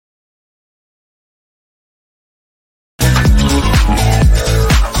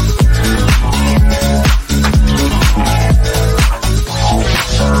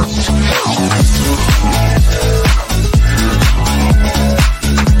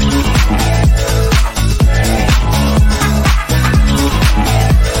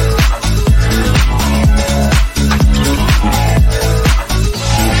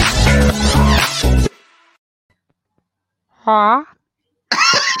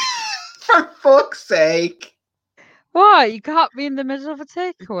For fuck's sake. What? You caught me in the middle of a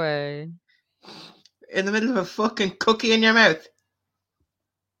takeaway. In the middle of a fucking cookie in your mouth.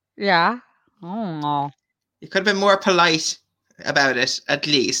 Yeah. Oh. You could have been more polite about it, at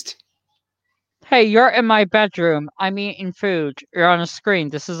least. Hey, you're in my bedroom. I'm eating food. You're on a screen.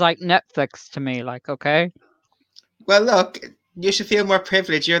 This is like Netflix to me, like, okay? Well, look, you should feel more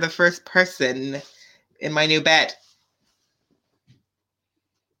privileged. You're the first person in my new bed.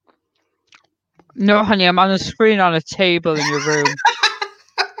 No, honey, I'm on a screen on a table in your room.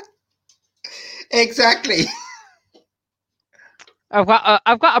 Exactly. I've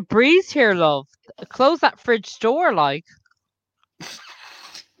got a breeze here, love. Close that fridge door, like.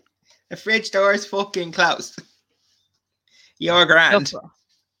 The fridge door is fucking closed. You're grand. Look,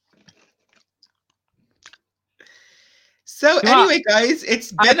 So anyway, guys,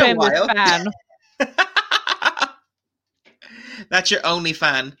 it's been a while. Fan. That's your only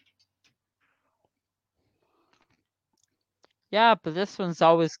fan. Yeah, but this one's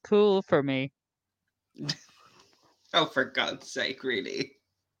always cool for me. Oh, for God's sake, really?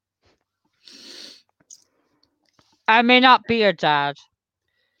 I may not be your dad.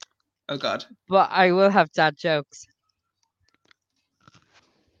 Oh, God. But I will have dad jokes.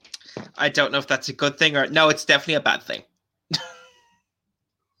 I don't know if that's a good thing or... No, it's definitely a bad thing.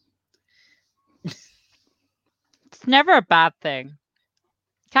 It's never a bad thing.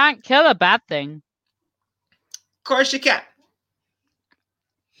 Can't kill a bad thing. Of course you can.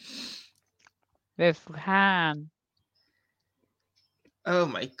 If we can. Oh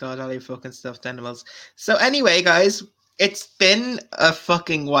my God, all your fucking stuffed animals. So anyway, guys, it's been a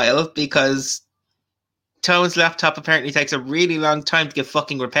fucking while because Tone's laptop apparently takes a really long time to get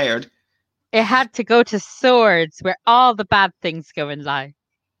fucking repaired. It had to go to Swords, where all the bad things go in life.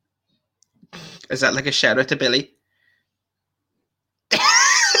 Is that like a shout out to Billy?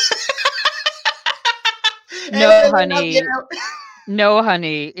 No, honey. No,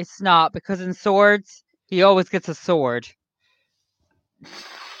 honey, it's not, because in Swords, he always gets a sword.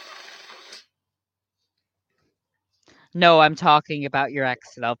 No, I'm talking about your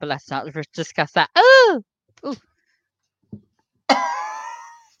ex, love, but let's not discuss that. Oh! Ooh.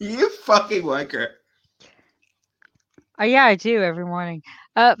 You fucking wanker. Oh, yeah, I do every morning.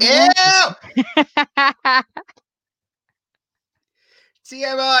 Ew!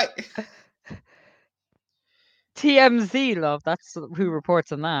 TMI! TMZ, love. That's who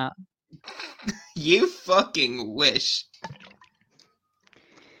reports on that. You fucking wish.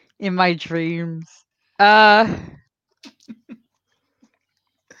 In my dreams. But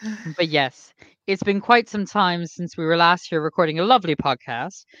yes, it's been quite some time since we were last here recording a lovely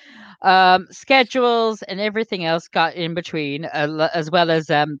podcast. Schedules and everything else got in between, as well as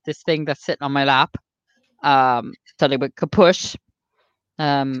this thing that's sitting on my lap. Something with Kapush.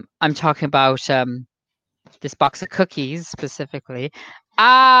 I'm talking about this box of cookies specifically.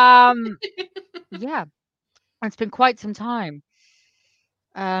 Yeah, it's been quite some time.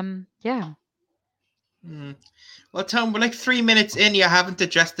 Yeah. Well, Tom, we're like 3 minutes in. You haven't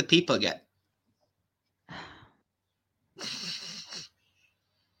addressed the people yet.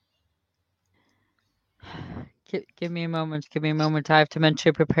 Give me a moment. Give me a moment. I have to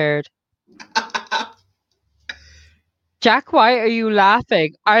mentally prepared. Jack, why are you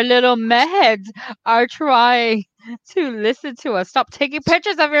laughing? Our little meheds are trying to listen to us. Stop taking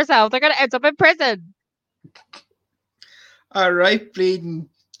pictures of yourself. They're going to end up in prison. All right, bleeding.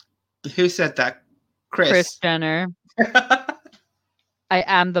 Who said that? Kris Jenner. I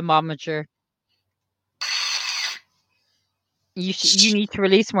am the momager. You need to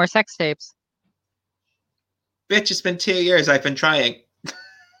release more sex tapes. Bitch, it's been 2 years. I've been trying.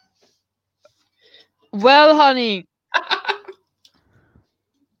 Well, honey.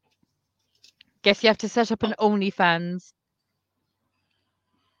 Guess you have to set up an OnlyFans.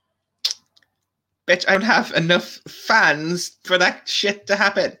 Bitch, I don't have enough fans for that shit to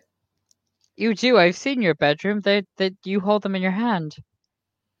happen. You do. I've seen your bedroom. That you hold them in your hand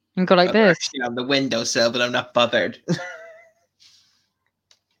and go like this. Actually on the windowsill, but I'm not bothered.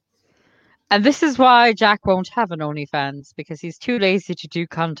 And this is why Jack won't have an OnlyFans, because he's too lazy to do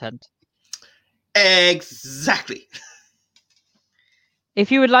content. Exactly.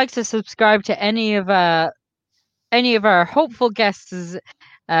 If you would like to subscribe to any of our hopeful guests'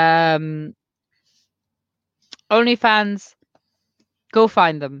 OnlyFans, go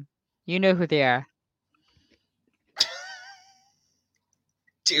find them. You know who they are.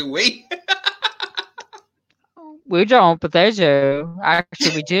 Do we? We don't, but they do.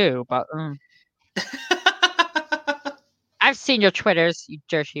 Actually, we do, but I've seen your Twitters, you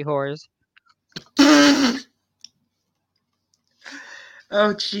dirty whores.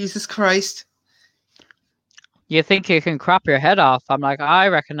 Oh, Jesus Christ. You think you can crop your head off? I'm like, I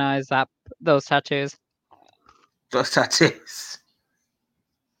recognize those tattoos. Those tattoos.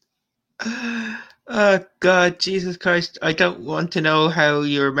 Oh, God, Jesus Christ. I don't want to know how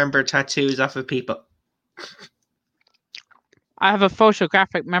you remember tattoos off of people. I have a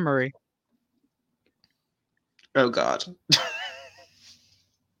photographic memory. Oh, God.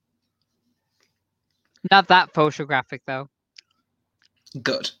 Not that photographic, though.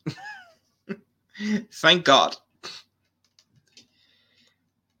 Good. Thank God.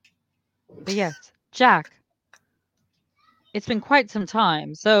 But yes, Jack, it's been quite some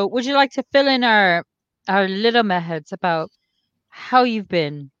time. So would you like to fill in our little heads about how you've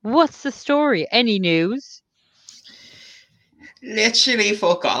been? What's the story? Any news? Literally,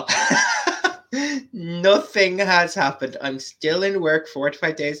 fuck all. Nothing has happened. I'm still in work 4 to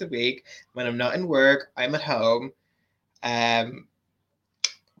 5 days a week. When I'm not in work, I'm at home. I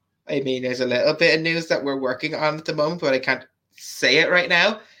mean, there's a little bit of news that we're working on at the moment, but I can't say it right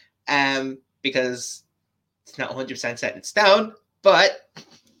now, because it's not 100% set in stone. But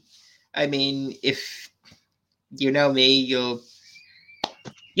I mean, if you know me, you'll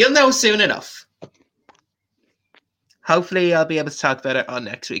know soon enough. Hopefully, I'll be able to talk about it on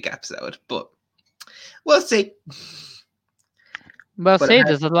next week's episode, but we'll see. Well, But see,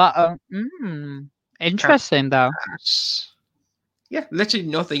 there's a lot of interesting though. Yeah, literally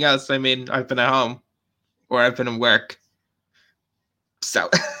nothing else. I mean, I've been at home or I've been at work. So,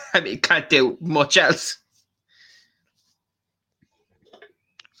 I mean, can't do much else.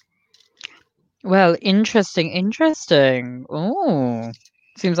 Well, interesting. Oh,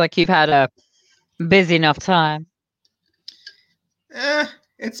 seems like you've had a busy enough time.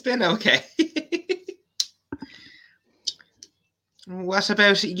 It's been okay. What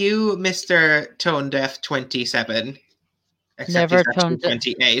about you, Mr. Tone Deaf 27? Except Never he's actually tone deaf.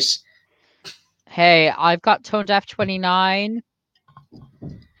 28. Hey, I've got tone deaf 29.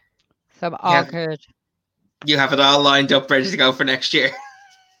 So I'm all good. You have it all lined up, ready to go for next year.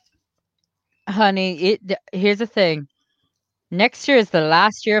 Honey, here's the thing. Next year is the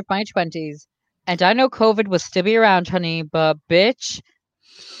last year of my 20s. And I know COVID will still be around, honey, but bitch,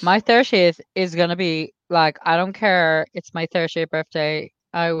 my 30th is gonna be like, I don't care. It's my 30th birthday.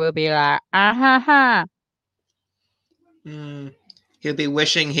 I will be like, ah ha ha. He'll be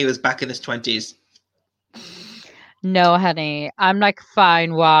wishing he was back in his 20s. No, honey, I'm like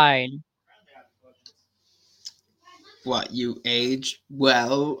fine wine. What, you age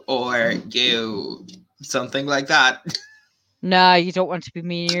well, or you something like that? No, you don't want to be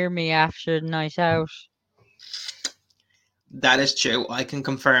near me after the night out. That is true. I can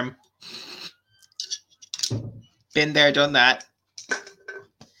confirm. Been there, done that.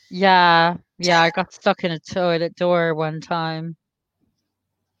 Yeah, I got stuck in a toilet door one time.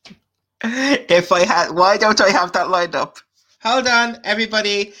 If I had, why don't I have that lined up? Hold on,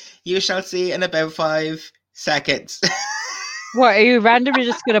 everybody. You shall see in about 5 seconds. What, are you randomly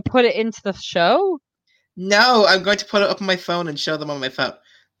just gonna put it into the show? No, I'm going to put it up on my phone and show them on my phone.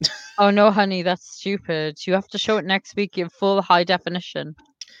 Oh no, honey, that's stupid. You have to show it next week in full high definition.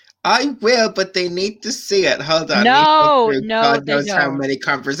 I will, but they need to see it. Hold on. No, God they knows how don't. many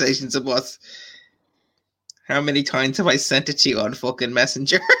conversations it was. How many times have I sent it to you on fucking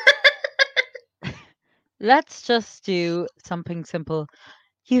Messenger? Let's just do something simple.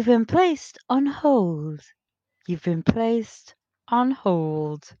 You've been placed on hold. You've been placed on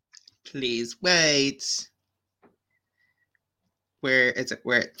hold. Please wait. Where is it?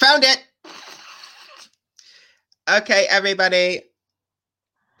 Where? Found it! Okay, everybody.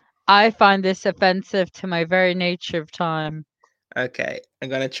 I find this offensive to my very nature of time. Okay, I'm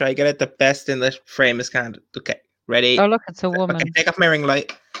gonna try get it the best in the frame as can. Okay, ready? Oh, look, it's a woman. Okay, take off my ring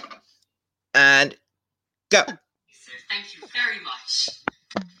light. And go. So thank you very much.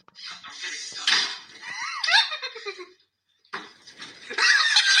 I'm gonna start.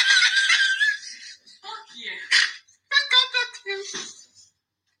 Fuck you. I got that too.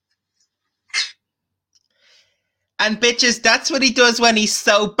 And bitches, that's what he does when he's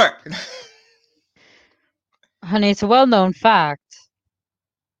sober. Honey, it's a well-known fact.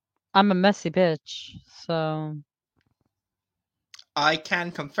 I'm a messy bitch, so... I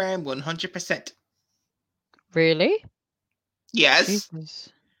can confirm 100%. Really? Yes.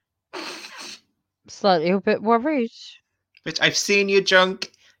 Jesus. Slightly a bit worried. Bitch, I've seen you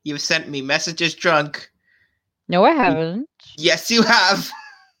drunk. You've sent me messages drunk. No, I haven't. Yes, you have.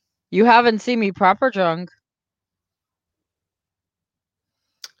 You haven't seen me proper drunk.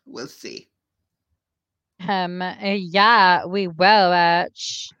 We'll see. Yeah, we will, I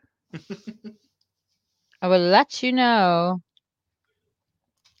will let you know.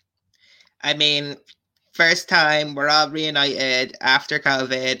 I mean, first time we're all reunited after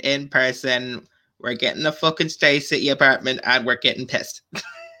COVID in person. We're getting a fucking Stay City apartment and we're getting pissed.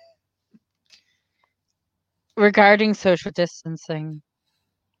 Regarding social distancing,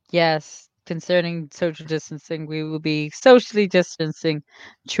 yes, concerning social distancing, we will be socially distancing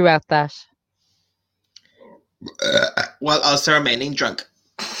throughout that. While also remaining drunk.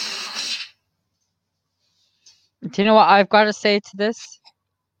 Do you know what I've got to say to this?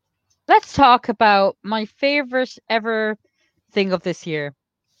 Let's talk about my favorite ever thing of this year.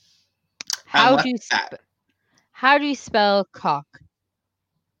 How do you how do you spell cock?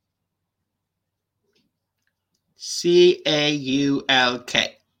 Caulk.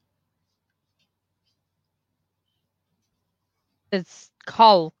 It's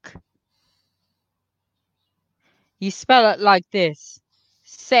caulk. You spell it like this.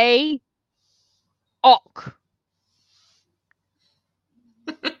 Say ok.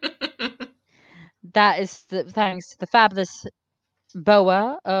 That is thanks to the fabulous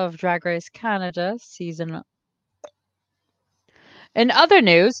Boa of Drag Race Canada season. In other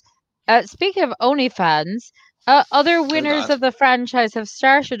news, speaking of OnlyFans, other winners of the franchise have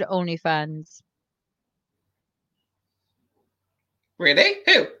started OnlyFans. Really?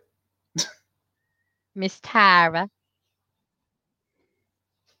 Who? Miss Tara.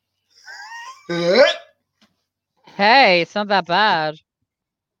 Hey, it's not that bad.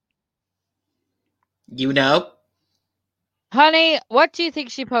 You know? Honey, what do you think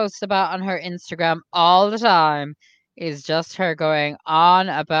she posts about on her Instagram all the time? Is just her going on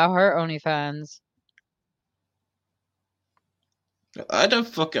about her OnlyFans. I don't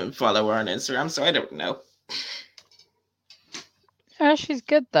fucking follow her on Instagram, so I don't know. Yeah, she's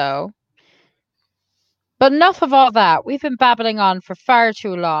good though. But enough of all that. We've been babbling on for far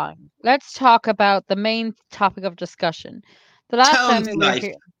too long. Let's talk about the main topic of discussion. The last time we were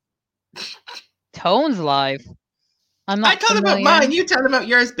here. Tone's live. I told about mine. You tell about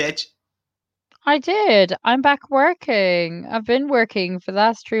yours, bitch. I did. I'm back working. I've been working for the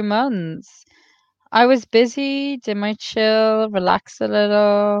last 3 months. I was busy, did my chill, relax a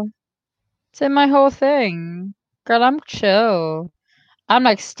little. Did my whole thing. Girl, I'm chill. I'm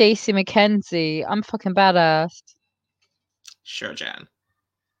like Stacey McKenzie. I'm fucking badass. Sure, Jan.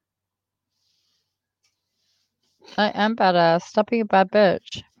 I am badass. Stop being a bad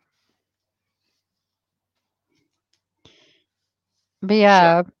bitch. But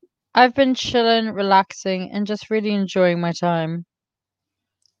yeah, sure. I've been chilling, relaxing, and just really enjoying my time.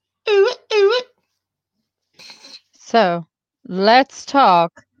 So, let's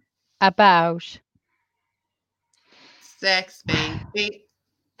talk about sex, baby.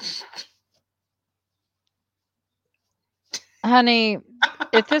 Honey,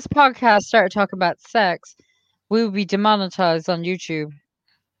 if this podcast started talking about sex, we would be demonetized on YouTube.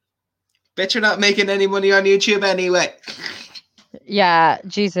 Bet you're not making any money on YouTube anyway. Yeah,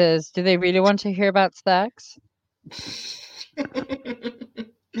 Jesus. Do they really want to hear about sex?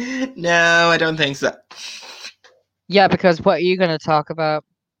 No, I don't think so. Yeah, because what are you going to talk about?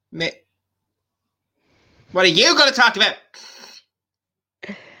 What are you going to talk about?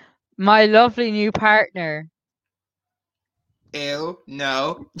 My lovely new partner. Ew,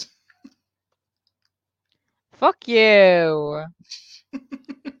 no. Fuck you.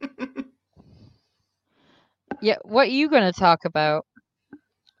 Yeah, what are you going to talk about?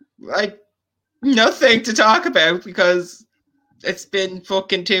 Nothing to talk about because it's been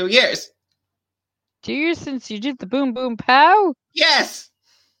fucking 2 years. 2 years since you did the boom boom pow? Yes.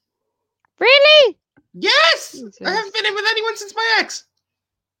 Really? Yes. Jesus. I haven't been in with anyone since my ex.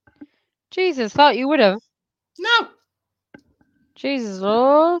 Jesus, thought you would have. No. Jesus,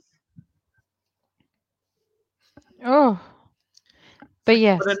 Lord. Oh. But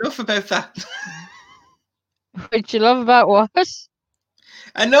yes. But enough about that. What you love about what?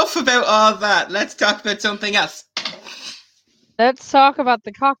 Enough about all that. Let's talk about something else. Let's talk about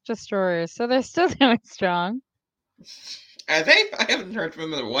the cock destroyers. So they're still doing strong. Are they? I haven't heard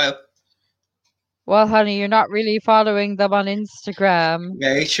from them in a while. Well, honey, you're not really following them on Instagram.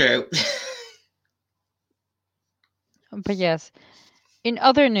 Very true. But yes. In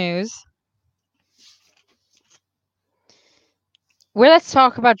other news, let's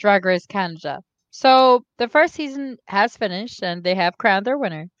talk about Drag Race Canada. So the first season has finished and they have crowned their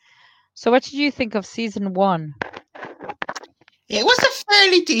winner. So what did you think of season 1? It was a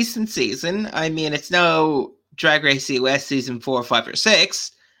fairly decent season. I mean, it's no Drag Race US season 4, 5, or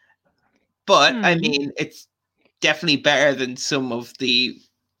 6. But, I mean, it's definitely better than some of the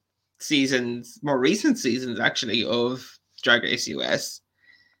seasons, more recent seasons, actually, of Drag Race US,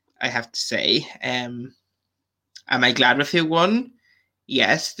 I have to say. Am I glad with who won?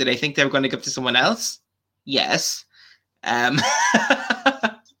 Yes. Did I think they were going to give to someone else? Yes. But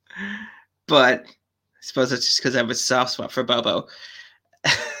I suppose it's just because I have a soft spot for Bobo.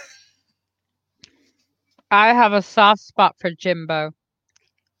 I have a soft spot for Jimbo.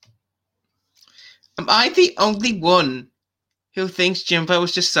 Am I the only one who thinks Jimbo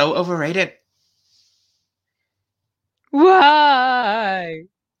is just so overrated? Why?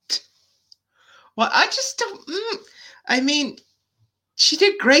 Well, I just don't. I mean, she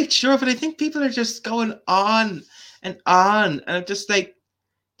did great, sure, but I think people are just going on and on. And I'm just like,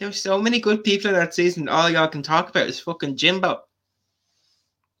 there's so many good people in that season. All y'all can talk about is fucking Jimbo.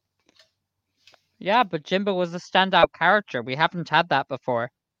 Yeah, but Jimbo was a standout character. We haven't had that before.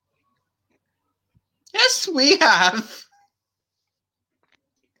 Yes, we have.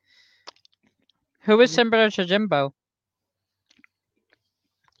 Who is similar to Jimbo?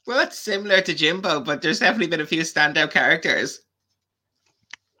 Well, it's similar to Jimbo, but there's definitely been a few standout characters.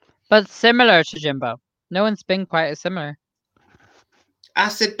 But similar to Jimbo. No one's been quite as similar.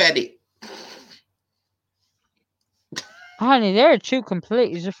 Acid Betty. Honey, they're two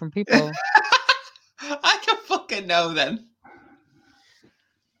completely different people. I can fucking know then.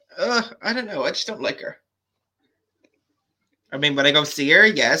 I don't know. I just don't like her. I mean, when I go see her,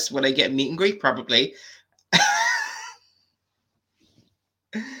 yes. When I get a meet and greet, probably.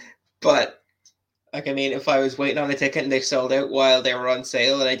 But, like, I mean, if I was waiting on a ticket and they sold out while they were on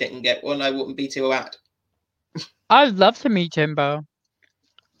sale and I didn't get one, I wouldn't be too mad. I'd love to meet Jimbo.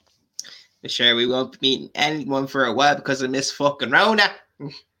 But sure, we won't be meeting anyone for a while because of Miss fucking Rona.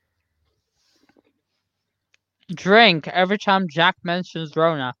 Drink every time Jack mentions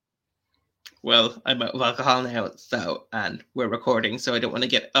Rona. Well, I'm out of alcohol now, and we're recording, so I don't want to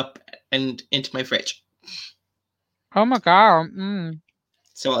get up and into my fridge. Oh my god.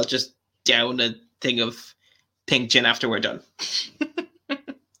 So I'll just down a thing of pink gin after we're done.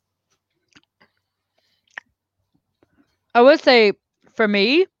 I would say, for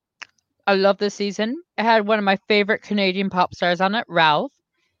me, I love this season. It had one of my favorite Canadian pop stars on it, Ralph.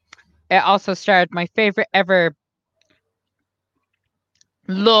 It also starred my favorite ever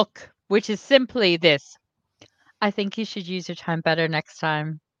look, which is simply this. I think you should use your time better next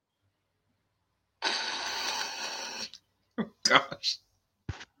time. Oh, gosh.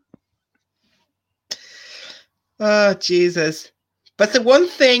 Oh, Jesus. But the one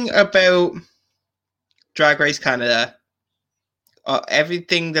thing about Drag Race Canada,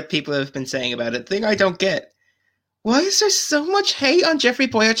 everything that people have been saying about it, the thing I don't get, why is there so much hate on Jeffrey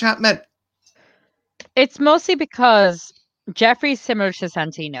Boyer-Chapman? It's mostly because Jeffrey's similar to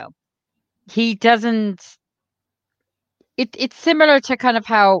Santino. He doesn't... It's similar to kind of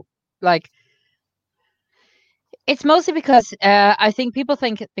how, like... It's mostly because I think people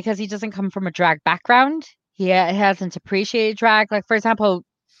think because he doesn't come from a drag background, he hasn't appreciated drag. Like, for example,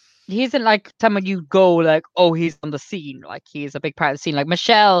 he isn't like someone you go like, oh, he's on the scene. Like, he's a big part of the scene. Like,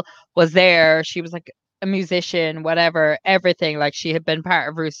 Michelle was there. She was like a musician, whatever, everything. Like, she had been part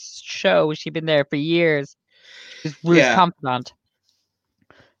of Ruth's show. She'd been there for years. She's Ruth's confidant.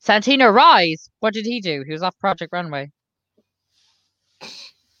 Santino Rise, what did he do? He was off Project Runway.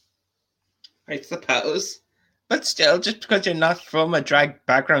 I suppose. But still, just because you're not from a drag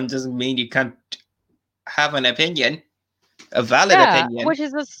background doesn't mean you can't have an opinion. A valid opinion.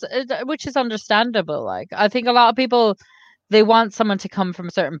 Which is understandable. Like, I think a lot of people, they want someone to come from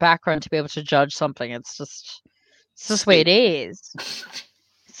a certain background to be able to judge something. It's just the way it is.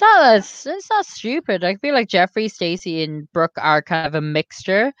 It's not stupid. I feel like Jeffrey, Stacey, and Brooke are kind of a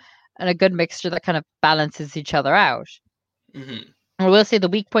mixture, and a good mixture that kind of balances each other out. Mm-hmm. I will say the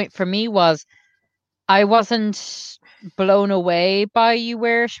weak point for me was I wasn't blown away by You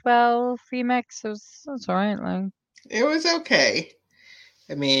Wish Well remix. That's alright. Like, it was okay.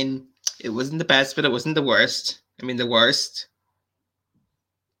 I mean, it wasn't the best, but it wasn't the worst. I mean, the worst.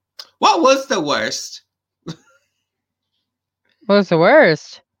 What was the worst? What was the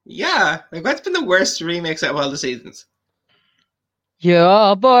worst? Yeah, like what's been the worst remix out of all the seasons?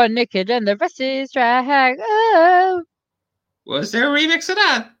 You're born naked and the rest is drag. Oh. Was there a remix of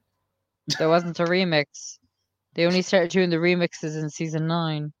that? There wasn't a remix. They only started doing the remixes in season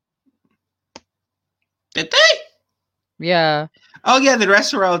 9. Did they? Yeah. Oh yeah, the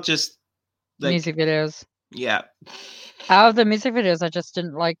rest were all just like, music videos. Yeah. Out of the music videos, I just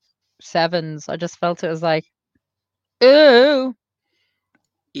didn't like Sevens. I just felt it was like, ooh.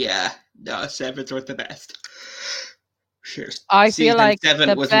 Yeah, no, Sevens weren't the best. Sure. I feel like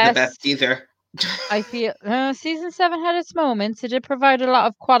 7 wasn't the best either. I feel season 7 had its moments. It did provide a lot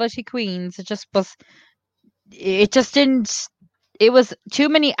of quality queens. It just didn't. It was too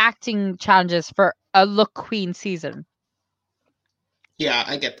many acting challenges for a look queen season. Yeah,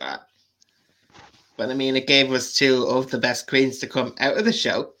 I get that. But I mean, it gave us two of the best queens to come out of the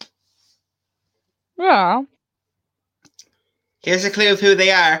show. Yeah. Here's a clue of who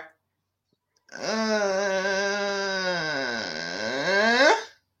they are.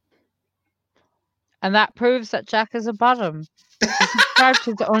 And that proves that Jack is a bottom. To subscribe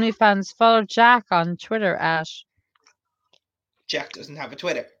to the OnlyFans, follow Jack on Twitter at... Jack doesn't have a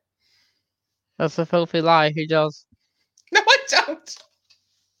Twitter. That's a filthy lie. He does. No, I don't.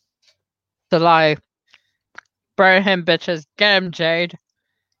 The lie. Burn him, bitches. Get him, Jade.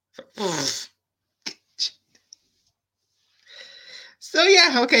 So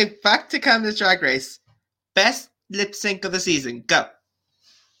yeah, okay, back to Canada's Drag Race. Best lip sync of the season. Go.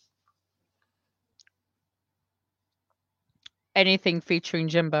 Anything featuring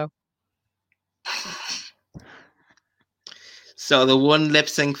Jimbo. So the one lip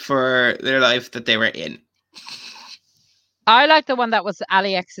sync for their life that they were in. I like the one that was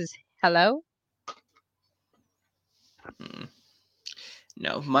Ali X's Hello.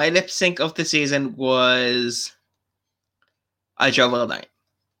 No, my lip sync of the season was I Drove All Night.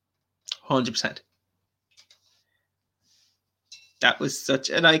 100%. That was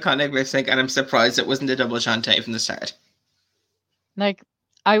such an iconic lip sync, and I'm surprised it wasn't a double Shantae from the start. Like,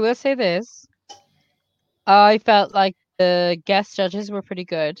 I will say this. I felt like the guest judges were pretty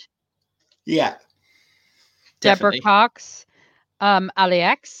good. Yeah. Deborah Definitely. Cox, Ali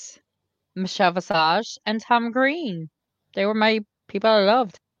X, Michelle Visage, and Tom Green. They were my people I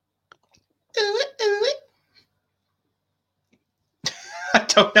loved. I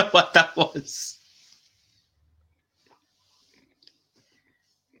don't know what that was.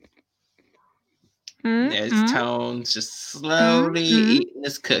 There's Tones just slowly eating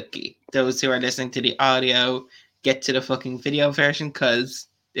his cookie. Those who are listening to the audio, get to the fucking video version because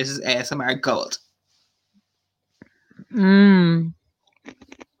this is ASMR gold.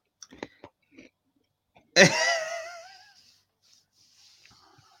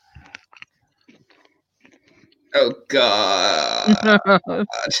 Oh God.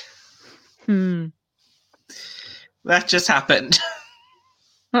 That just happened.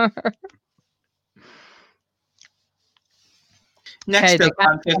 Next up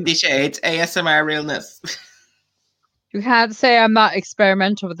on 50 Shades, ASMR realness. You can't say I'm not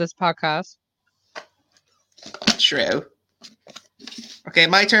experimental with this podcast. True. Okay,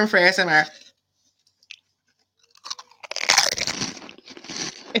 my turn for ASMR.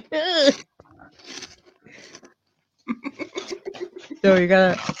 So you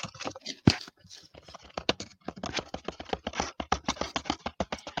gotta...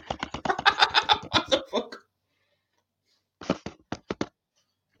 What the fuck?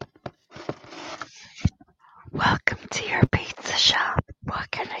 Welcome to your pizza shop.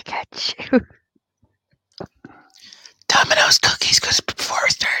 What can I get you? Domino's cookies because before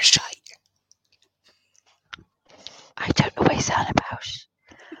it starts shite. I don't know what he's on about.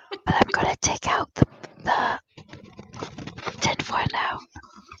 But I'm gonna take out the tinfoil now.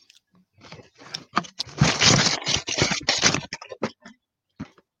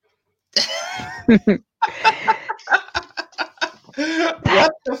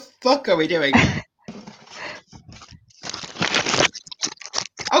 What the fuck are we doing?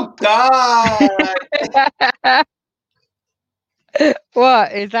 Oh God!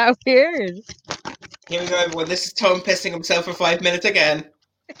 What? Is that weird? Here we go, everyone. This is Tone pissing himself for 5 minutes again.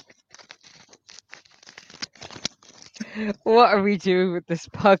 What are we doing with this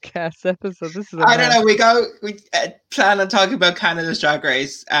podcast episode? This is I don't know. We plan on talking about Canada's Drag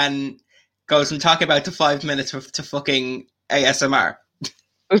Race and goes from talking about to 5 minutes to fucking ASMR.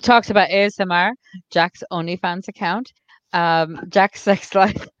 We've talked about ASMR, Jack's OnlyFans account, Jack's sex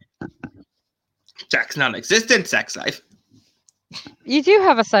life. Jack's non-existent sex life. You do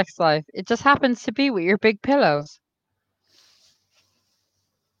have a sex life. It just happens to be with your big pillows.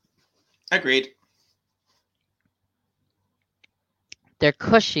 Agreed. They're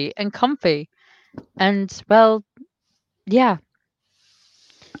cushy and comfy. And, well, yeah.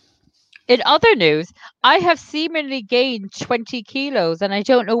 In other news, I have seemingly gained 20 kilos and I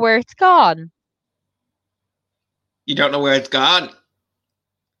don't know where it's gone. You don't know where it's gone?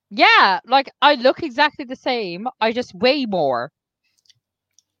 Yeah, like I look exactly the same. I just weigh more.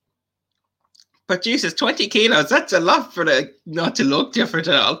 But Jesus, 20 kilos, that's a lot for not to look different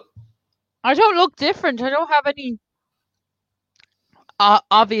at all. I don't look different. I don't have any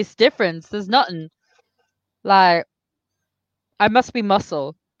obvious difference. There's nothing. Like, I must be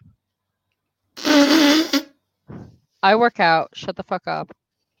muscle. I work out. Shut the fuck up.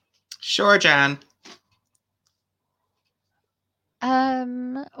 Sure, Jan.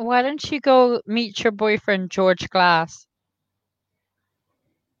 Why don't you go meet your boyfriend, George Glass?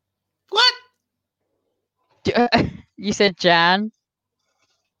 You said Jan,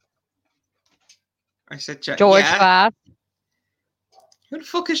 I said, George yeah. Glass. Who the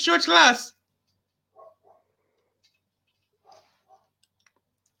fuck is George Glass?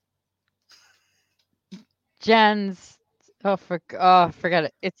 Jan's. Forget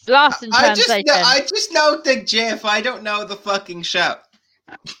it. It's lost in translation. I just know the GIF. I don't know the fucking show.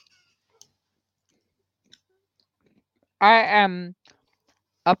 I am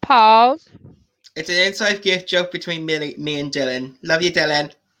appalled. It's an inside gift joke between me and Dylan. Love you,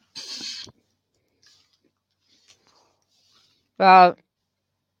 Dylan. Well,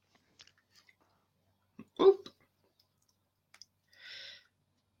 Oop.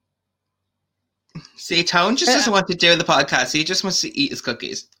 See, Tone just doesn't want to do the podcast. He just wants to eat his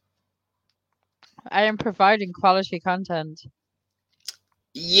cookies. I am providing quality content.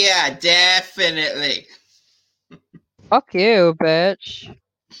 Yeah, definitely. Fuck you, bitch.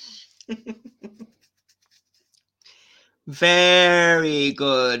 Very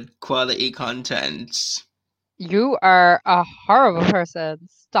good quality content. You are a horrible person.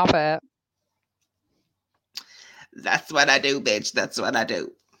 Stop it. That's what I do, bitch. That's what I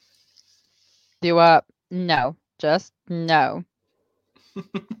do. Do what? No. Just no.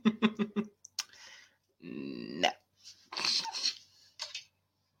 No.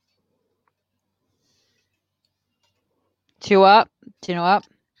 Two up. Do you know what?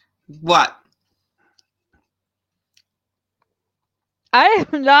 What? I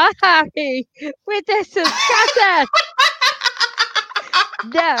am not happy with this discussion.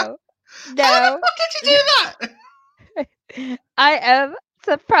 No. How No. the fuck did you do that? I am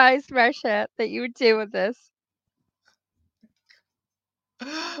surprised, Marcia, that you would deal with this.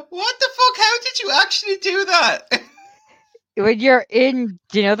 What the fuck? How did you actually do that? When you're in,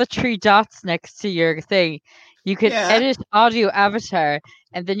 you know, the three dots next to your thing, you could Yeah. edit audio avatar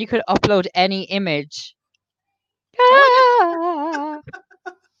and then you could upload any image. Ah!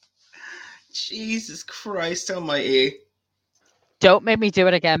 Jesus Christ almighty. Don't make me do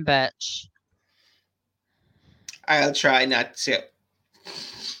it again, bitch. I'll try not to.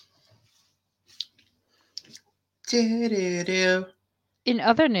 Do-do-do. In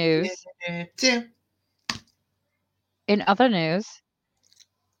other news, Do.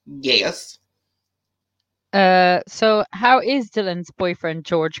 Yes. so how is Dylan's boyfriend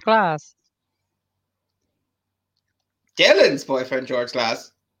George Glass? Dylan's boyfriend, George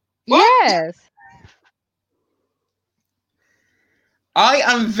Glass. What? Yes. I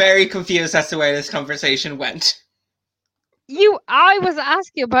am very confused as to where this conversation went. I was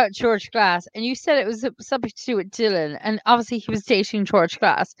asking about George Glass, and you said it was something to do with Dylan, and obviously he was dating George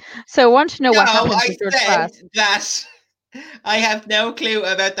Glass. So I want to know what happened to George Glass. That I have no clue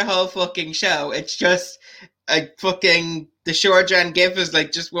about the whole fucking show. It's just a fucking the Shorjan gif is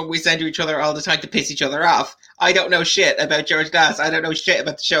like just what we send to each other all the time to piss each other off. I don't know shit about George Glass. I don't know shit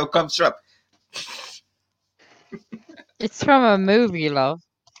about the show it comes from. It's from a movie, love.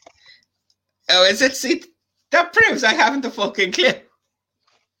 Oh, is it? See, that proves I haven't the fucking clue.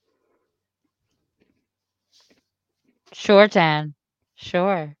 Sure, Dan.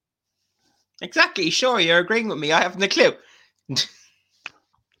 Sure. Exactly. Sure, you're agreeing with me. I haven't a clue.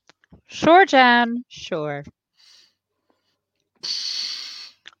 Sure, Jan. Sure.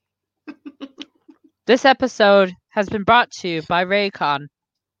 This episode has been brought to you by Raycon.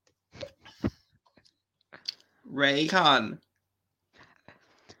 Raycon.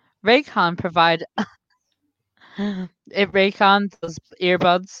 Raycon provide Raycon, those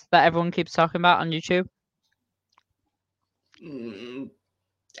earbuds that everyone keeps talking about on YouTube.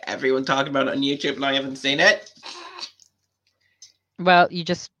 Everyone talking about it on YouTube and I haven't seen it. Well, you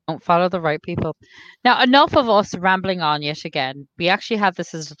just don't follow the right people. Now, enough of us rambling on yet again. We actually have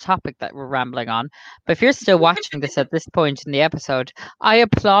this as a topic that we're rambling on. But if you're still watching this at this point in the episode, I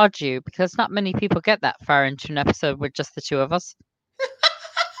applaud you because not many people get that far into an episode with just the two of us.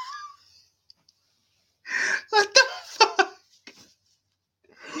 What the fuck?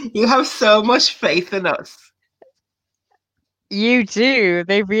 You have so much faith in us. You do.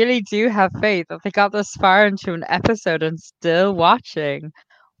 They really do have faith that they got this far into an episode and still watching.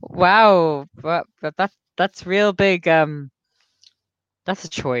 Wow. But that's real big. That's a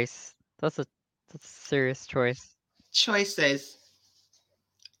choice. That's a serious choice. Choices.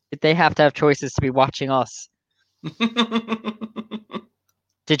 They have to have choices to be watching us.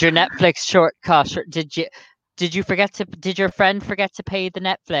 Did your Netflix short cost? Did your friend forget to pay the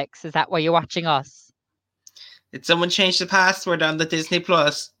Netflix? Is that why you're watching us? Did someone change the password on the Disney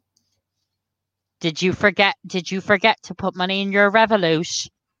Plus? Did you forget to put money in your Revolut?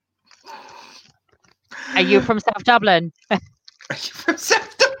 Are you from South Dublin? Are you from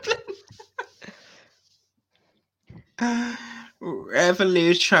South Dublin?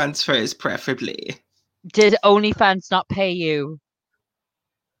 Revolut transfers, preferably. Did OnlyFans not pay you?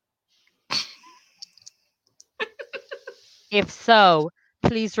 If so,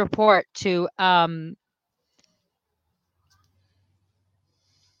 please report to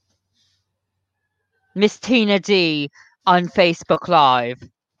Miss Tina D on Facebook Live.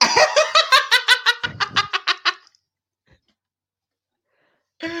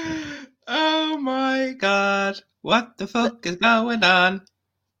 Oh my god. What the fuck is going on?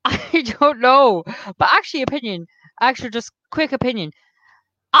 I don't know. But actually just quick opinion.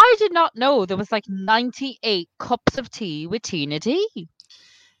 I did not know there was like 98 cups of tea with Tina D.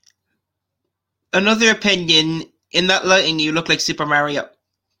 Another opinion, in that lighting you look like Super Mario.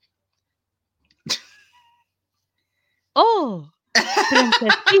 Oh,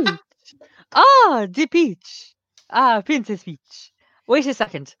 Princess Peach. Ah, the peach. Ah, Princess Peach. Wait a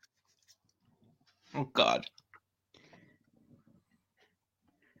second. Oh god.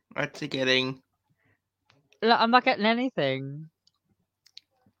 What's he getting? No, I'm not getting anything.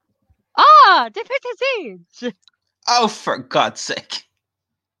 Ah, the Princess Peach. Oh, for God's sake.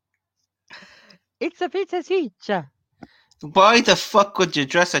 It's a Princess Peach. Why the fuck would you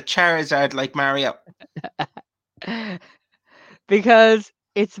dress a Charizard like Mario? Because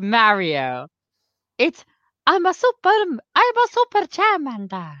it's Mario. I'm a super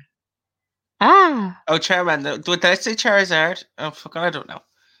Charmander. Ah. Oh, Charmander. Did I say Charizard? Oh, fuck, I don't know.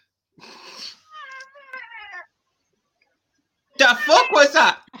 The fuck was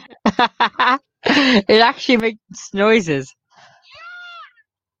that? It actually makes noises.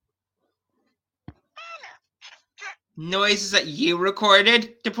 Noises that you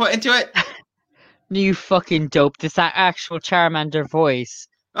recorded to put into it? You fucking dope. This actual Charmander voice.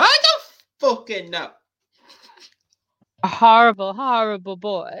 I don't fucking know. A horrible, horrible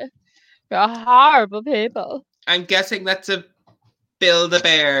boy. You're a horrible people. I'm guessing that's a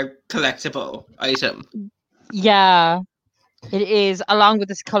Build-A-Bear collectible item. Yeah, it is, along with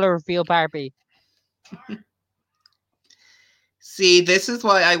this color reveal Barbie. See, this is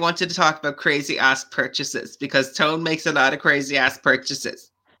why I wanted to talk about crazy ass purchases, because Tone makes a lot of crazy ass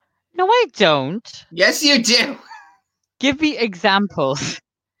purchases. No, I don't. Yes, you do. Give me examples.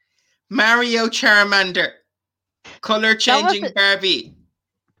 Mario Charmander. Color changing wasn't- Barbie.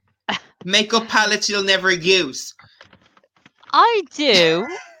 Makeup palette you'll never use. I do.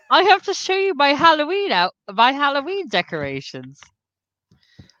 I have to show you my Halloween decorations.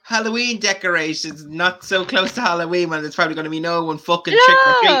 Halloween decorations, not so close to Halloween when there's probably going to be no one fucking trick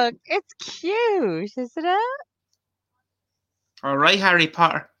or treat. Look, it's cute, isn't it? All right, Harry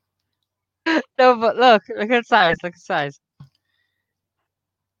Potter. No, but look at size,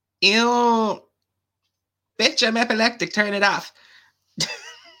 Ew. Bitch, I'm epileptic. Turn it off.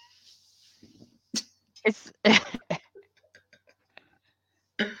 It's.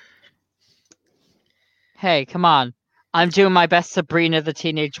 Hey, come on. I'm doing my best Sabrina the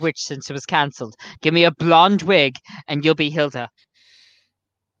Teenage Witch since it was cancelled. Give me a blonde wig and you'll be Hilda.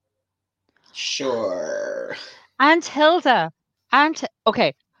 Sure. And Hilda.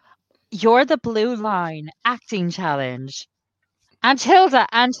 Okay. You're the Blue Line acting challenge. And Hilda.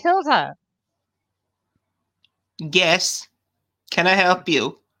 Yes. Can I help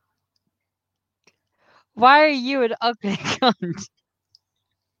you? Why are you an ugly cunt?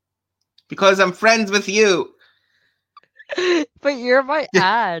 Because I'm friends with you. But you're my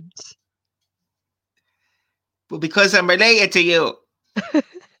aunt. Well, because I'm related to you.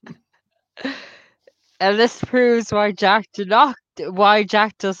 And this proves why Jack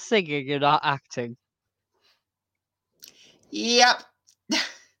does singing and not acting. Yep.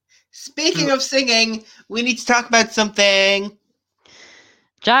 Speaking of singing, we need to talk about something.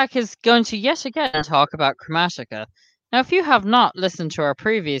 Jack is going to yet again talk about Chromatica. Now, if you have not listened to our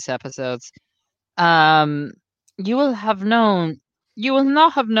previous episodes, you will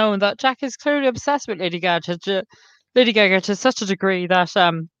not have known that Jack is clearly obsessed with Lady Gaga to such a degree that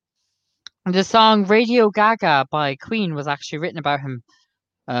the song Radio Gaga by Queen was actually written about him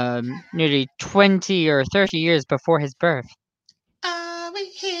nearly 20 or 30 years before his birth. Are we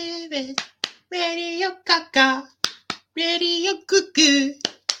hearing Radio Gaga? Radio Gaga.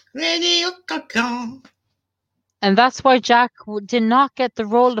 Radio Gaga. And that's why Jack did not get the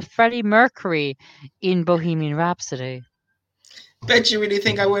role of Freddie Mercury in Bohemian Rhapsody. Bet you really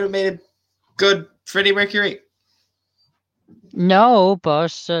think I would have made a good Freddie Mercury? No,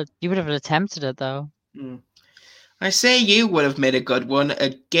 but you would have attempted it, though. I say you would have made a good one. A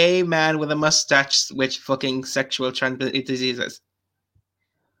gay man with a mustache with fucking sexual transmitted diseases.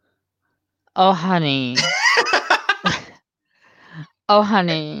 Oh, honey. Oh,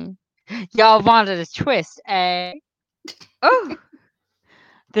 honey. Y'all wanted a twist, eh? Oh,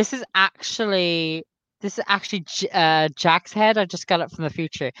 this is actually Jack's head. I just got it from the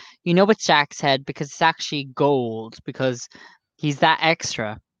future. You know it's Jack's head because it's actually gold because he's that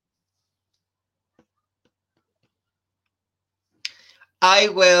extra. I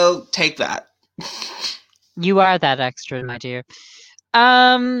will take that. You are that extra, my dear.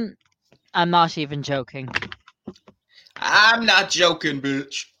 I'm not even joking. I'm not joking,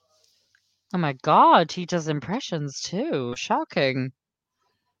 bitch. Oh my god, he does impressions too. Shocking.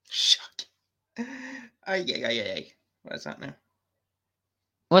 Shut. Ay. What is that now?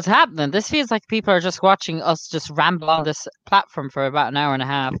 What's happening? This feels like people are just watching us just ramble on this platform for about an hour and a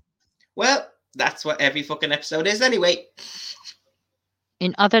half. Well, that's what every fucking episode is anyway.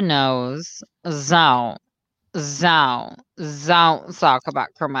 In other news, Zao, talk about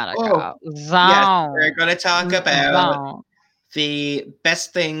Chromatica. Oh, yes, Zao, we're going to talk about Zao. the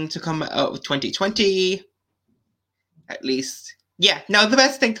best thing to come out of 2020. At least. Yeah, no, the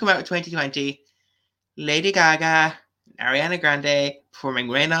best thing to come out of 2020. Lady Gaga and Ariana Grande performing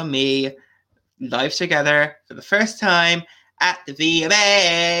Rain on Me live together for the first time at the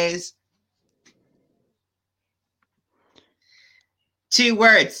VMAs. 2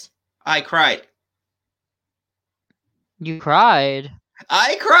 words. I cried. You cried.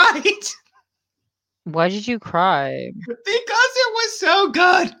 I cried Why did you cry? because it was so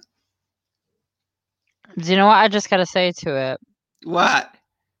good. Do you know what I just gotta say to it? What?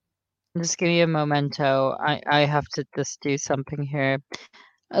 Just give me a memento. I have to just do something here.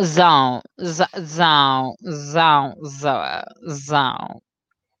 Zao, Zao, Zao, Zao,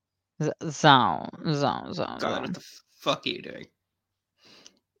 Zao, Zao. God, what the fuck are you doing?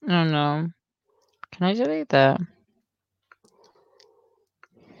 I don't know. Can I delete that?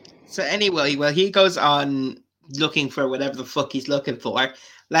 So anyway, well, he goes on looking for whatever the fuck he's looking for.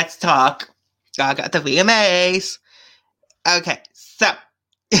 Let's talk Gaga at the VMAs. Okay, so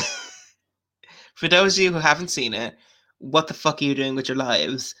for those of you who haven't seen it, what the fuck are you doing with your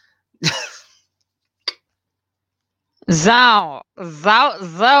lives? Zoe.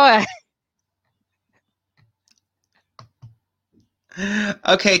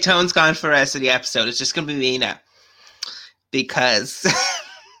 Okay, Tone's gone for the rest of the episode. It's just gonna be me now. Because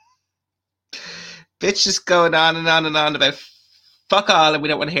bitch just going on and on and on about fuck all and we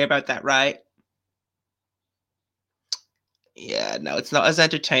don't want to hear about that, right? Yeah, no, it's not as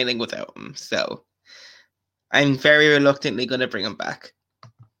entertaining without him, so I'm very reluctantly gonna bring him back.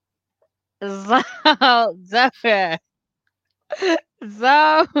 Zoe.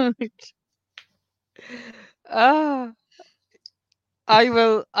 Oh. I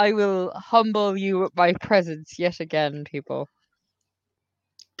will humble you with my presence yet again, people.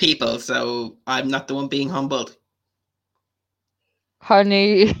 So I'm not the one being humbled.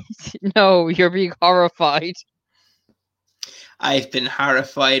 Honey, no, you're being horrified. I've been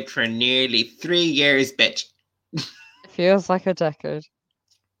horrified for nearly 3 years, bitch. It feels like a decade.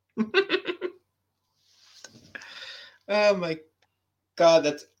 Oh my god,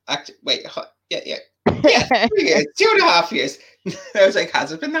 that's actually wait, yeah, 3 years, 2.5 years. I was like,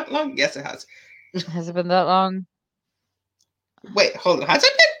 has it been that long? Yes, it has. Has it been that long? Wait, hold on, has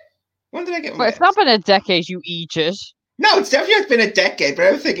it been? When did I get? But it's not been a decade, you idiot. No, it's definitely been a decade. But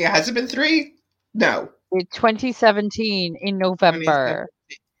I was thinking, has it been 3? No. 2017 in November.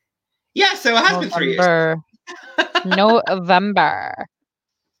 Yeah, so it has been 3 years. November.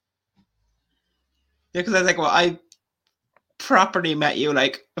 Yeah, because I was like, well, I properly met you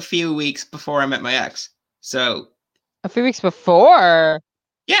like a few weeks before I met my ex. So a few weeks before.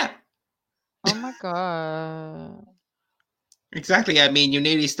 Yeah. Oh my god. Exactly. I mean, you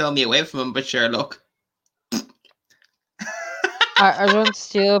nearly stole me away from him, but sure, look. I don't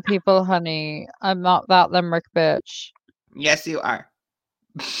steal people, honey. I'm not that limerick bitch. Yes, you are.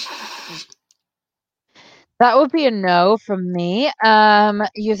 That would be a no from me.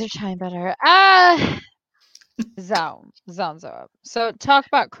 Use your time better. Zone. So talk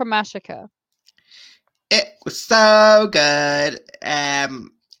about Chromatica. It was so good.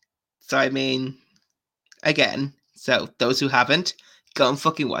 So I mean, again, so those who haven't, go and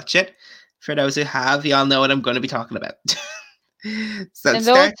fucking watch it. For those who have, y'all know what I'm going to be talking about. So and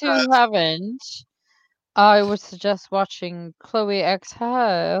those who haven't, I would suggest watching Chloe X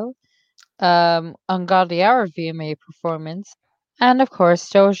Hale, Ungodly Hour VMA performance, and of course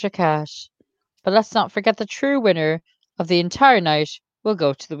Doja Cat. But let's not forget the true winner of the entire night will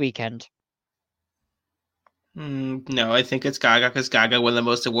go to The Weeknd. No, I think it's Gaga because Gaga won the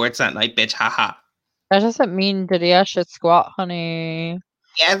most awards that night, bitch. Haha. That doesn't mean Diddy should squat, honey.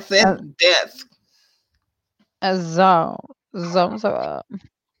 Yes, it did.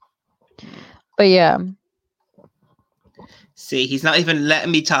 But yeah. See, he's not even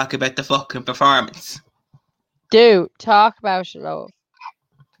letting me talk about the fucking performance. Do talk about it, love.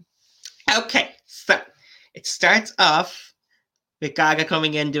 Okay, so it starts off with Gaga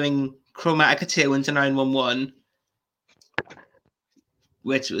coming in doing Chromatica 2 into 911,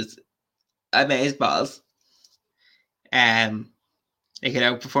 which was amazeballs.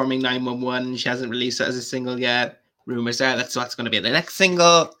 Performing 911. She hasn't released it as a single yet. Rumors are that's what's going to be the next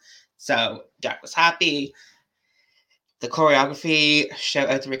single. So Jack was happy. The choreography, shout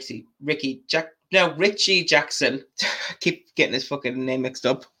out to Richie Jackson. I keep getting his fucking name mixed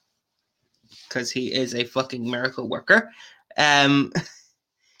up because he is a fucking miracle worker.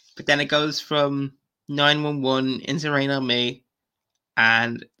 But then it goes from 911 into Rain on Me,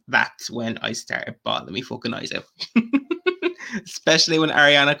 and that's when I started bawling me fucking eyes out. Especially when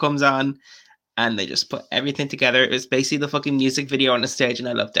Ariana comes on and they just put everything together. It was basically the fucking music video on the stage, and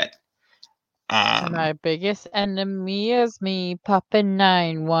I loved it. My biggest enemy is me, popping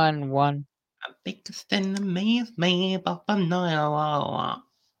 911. My biggest enemy is me, popping 911.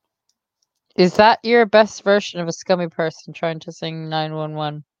 Is that your best version of a scummy person trying to sing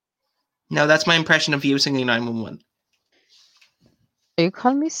 911? No, that's my impression of you singing 911. Are you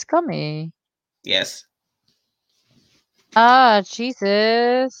calling me scummy? Yes. Ah,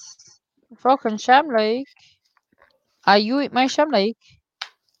 Jesus. Fucking Shamlake. Are you eat my Shamlake?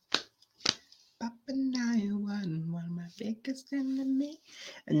 Popping 911, my biggest enemy.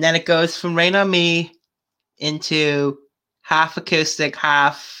 And then it goes from Rain on Me into half acoustic,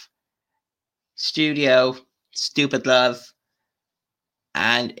 half studio, Stupid Love.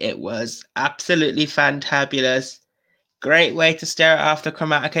 And it was absolutely fantabulous. Great way to start off the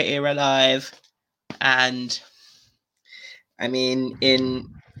Chromatica era live. And I mean, in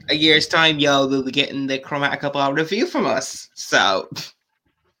a year's time, y'all will be getting the Chromatica Ball review from us. So,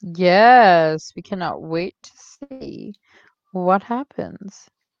 Yes, we cannot wait to see what happens.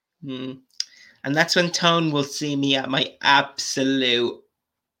 and that's when Tone will see me at my absolute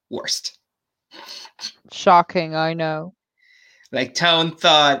worst. Shocking, I know. Like, Tone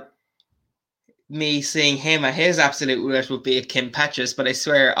thought me seeing him at his absolute worst would be a Kim Petras, but I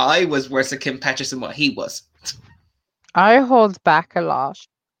swear I was worse at Kim Petras than what he was. I hold back a lot.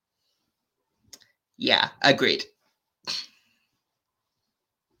 Yeah, agreed.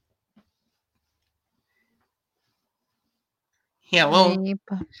 Yeah, well.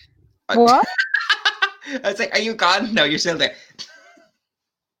 What? I was like, are you gone? No, you're still there.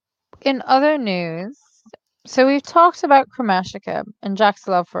 In other news, so we've talked about Chromatica and Jack's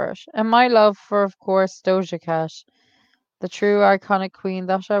love for it, and my love for, of course, Doja Cat, the true iconic queen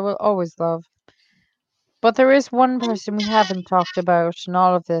that I will always love. But there is one person we haven't talked about in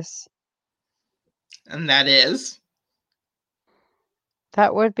all of this. And that is?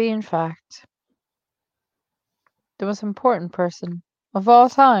 That would be, in fact, the most important person of all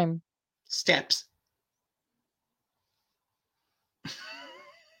time. Steps.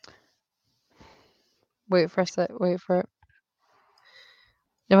 Wait for it.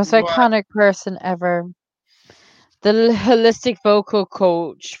 The most iconic person ever. The holistic vocal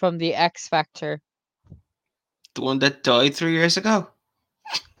coach from the X Factor. The one that died 3 years ago?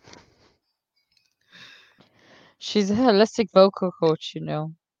 She's a holistic vocal coach, you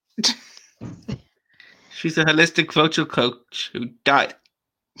know. She's a holistic vocal coach who died.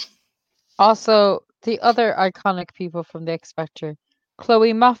 Also, the other iconic people from the X Factor.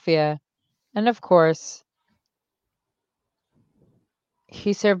 Chloe Mafia. And of course,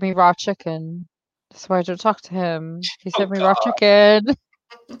 he served me raw chicken. That's why I don't talk to him. He served me raw chicken.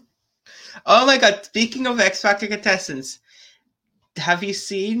 Oh my god, speaking of X Factor contestants, have you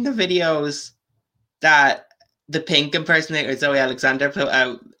seen the videos that the Pink impersonator Zoe Alexander put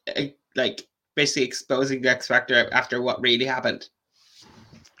out, like basically exposing the X Factor after what really happened?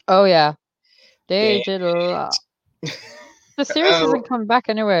 Oh yeah. They did a lot. The series isn't coming back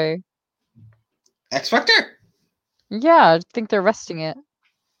anyway. X Factor? Yeah, I think they're resting it.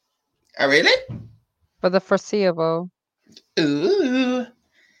 Oh, really? For the foreseeable. Ooh.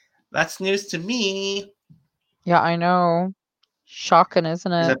 That's news to me. Yeah, I know. Shocking,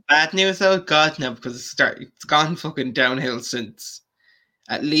 isn't it? Is it bad news though? God no, because it's gone fucking downhill since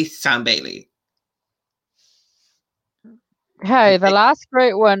at least Sam Bailey. Hey, the last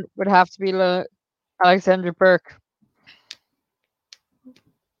great one would have to be Alexander Burke.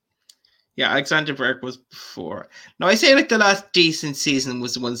 Yeah, Alexander Burke was before. No, I say like the last decent season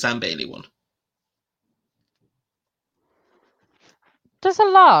was the one Sam Bailey won. There's a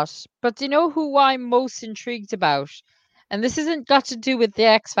lot, but do you know who I'm most intrigued about? And this isn't got to do with the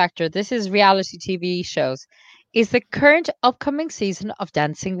X Factor. This is reality TV shows. Is the current upcoming season of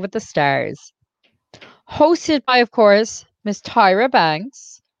Dancing with the Stars, hosted by, of course, Miss Tyra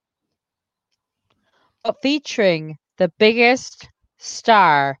Banks, but featuring the biggest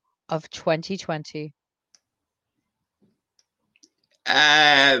star of 2020.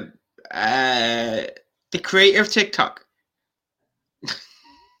 Uh, the creator of TikTok.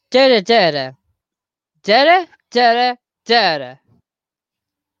 Da da da da da da.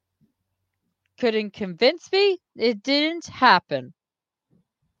 Couldn't convince me. It didn't happen.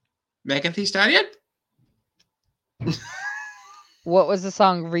 Megan Thee Stallion. What was the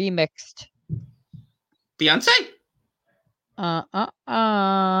song remixed? Beyonce.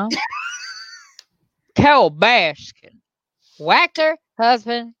 Carol Baskin whacked her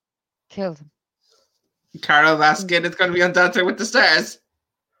husband, killed him. Carol Baskin is going to be on Dancing with the Stars.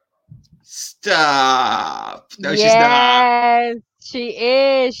 Stop. No, she's not. Yes, she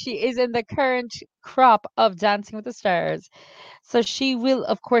is. She is in the current crop of Dancing with the Stars. So she will,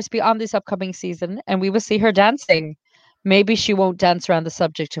 of course, be on this upcoming season, and we will see her dancing. Maybe she won't dance around the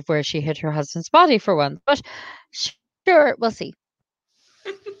subject of where she hit her husband's body for once, but sure, we'll see.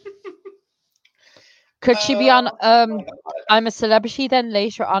 Could she be on I'm a Celebrity then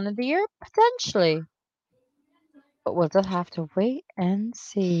later on in the year? Potentially. But we'll just have to wait and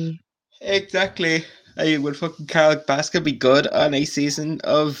see. Exactly. Would fucking Carol Baskin be good on a season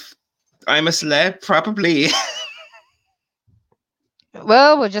of I'm a Celeb? Probably.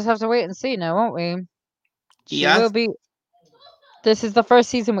 Well, we'll just have to wait and see now, won't we? She Yes. will be. This is the first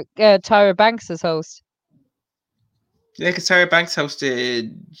season with Tyra Banks as host. Yeah, because Tyra Banks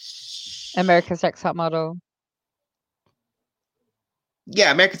hosted America's Next Top Model.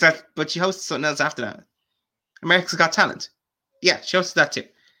 Yeah, America's Got, but she hosted something else after that. America's Got Talent. Yeah, she hosted that too.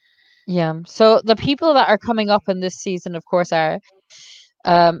 Yeah. So the people that are coming up in this season, of course, are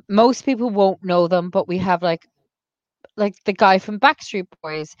most people won't know them, but we have like the guy from Backstreet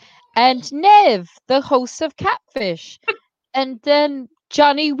Boys and Nev, the host of Catfish, and then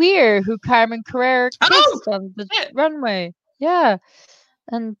Johnny Weir, who Carmen Carrera kissed on the runway. Yeah.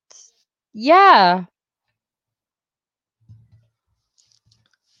 And yeah.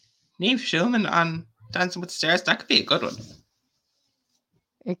 Neve Schulman on Dancing with the Stars, that could be a good one.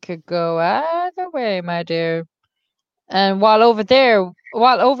 It could go either way, my dear. And while over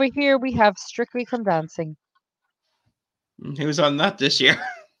here we have Strictly Come Dancing. Who's on that this year?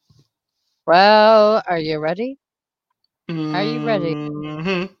 Well, are you ready? Are you ready?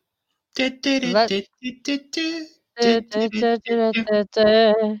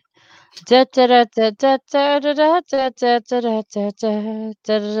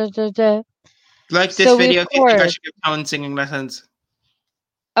 Like this video, do you think I should give Tone singing lessons?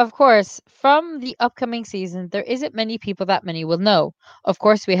 Of course, from the upcoming season, there isn't many people that many will know. Of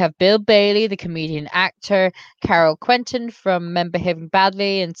course, we have Bill Bailey, the comedian actor, Carol Quentin from Men Behaving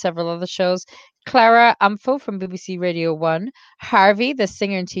Badly and several other shows, Clara Amfo from BBC Radio 1, Harvey, the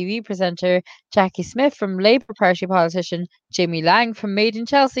singer and TV presenter, Jackie Smith from Labour Party politician, Jamie Lang from Made in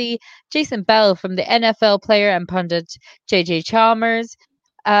Chelsea, Jason Bell from the NFL player and pundit, JJ Chalmers,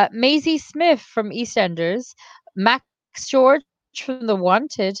 Maisie Smith from EastEnders, Max George from The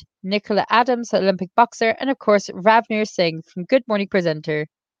Wanted, Nicola Adams, Olympic boxer, and of course Ravnir Singh from Good Morning Presenter.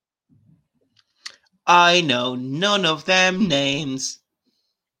 I know none of them names.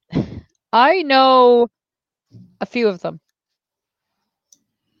 I know a few of them.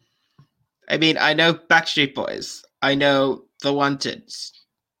 I mean, I know Backstreet Boys. I know The Wanted.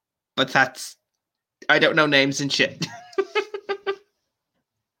 But I don't know names and shit.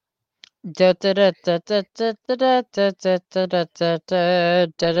 No.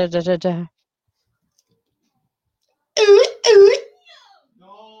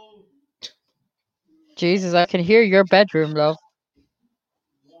 Jesus, I can hear your bedroom, love.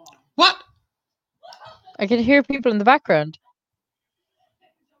 What? I can hear people in the background.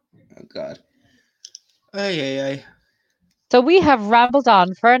 Oh, God. Ay. So we have rambled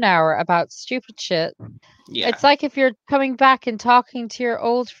on for an hour about stupid shit. Yeah. It's like if you're coming back and talking to your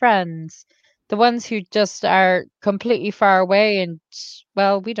old friends, the ones who just are completely far away and,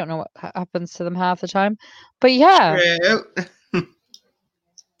 well, we don't know what happens to them half the time. But yeah. True.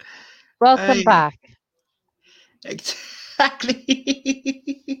 Welcome back. Exactly.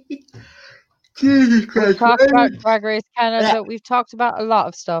 We've talked about Drag Race Canada. We've talked about a lot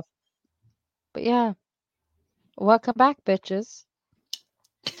of stuff. But yeah. Welcome back, bitches.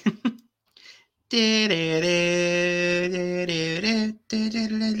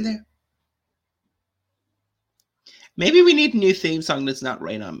 Maybe we need a new theme song that's not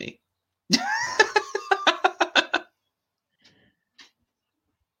Rain on Me.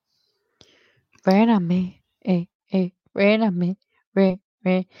 Rain on me. Rain on me. Rain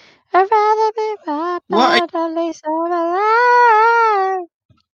me. I'd rather be right, What? but at least I'm alive.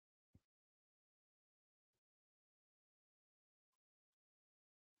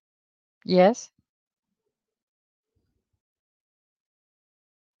 Yes.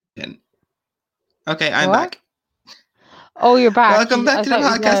 Okay, I'm What? back. Oh, you're back. Welcome back I to the thought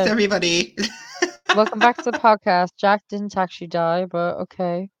you podcast, died. everybody. Welcome back to the podcast. Jack didn't actually die, but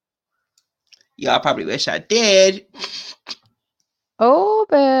okay. Y'all probably wish I did. Oh,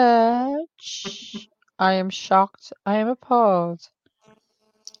 bitch. I am shocked. I am appalled.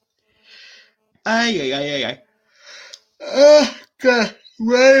 Ay, ay, ay, ay, ay. Oh, God.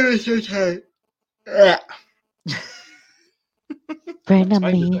 Why was so tired? Rain on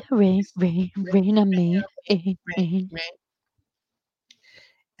Why me, was rain, rain, rain on me. Rain.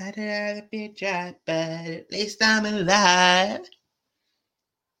 I'd rather be dry, but at least I'm alive.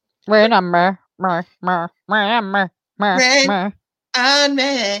 Rain on me, rain on me, Rain on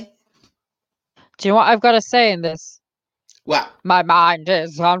me. Do you know what I've got to say in this? Wow. My mind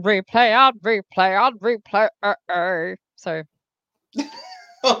is on replay, on replay, on replay. Sorry.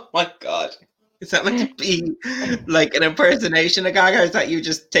 Oh my God. Is that meant to be like an impersonation of Gaga, or is that you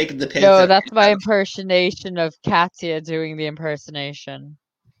just taking the piss? No, out that's of my yourself? impersonation of Katya doing the impersonation.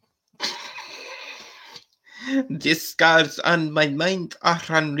 These scars on my mind are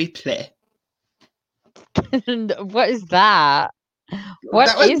on replay. What is that? What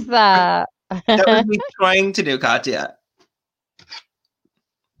That was- is that? That was me trying to do Katya.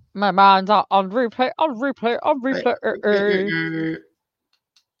 My mind's on replay, on replay, on replay.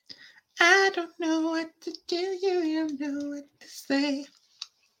 I don't know what to do. You don't know what to say.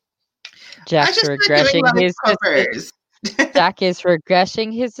 Jack's I just regretting like his covers. Jack is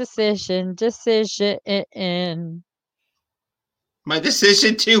regretting his decision. My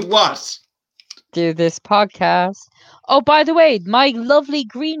decision to what? Do this podcast. Oh, by the way, my lovely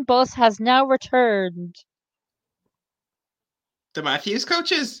green bus has now returned. The Matthews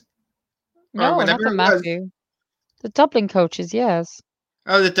coaches? Or No, not whatever the it was. Matthew. The Dublin coaches, yes.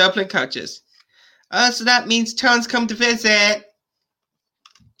 Oh, the Dublin coaches. So that means Tone's come to visit.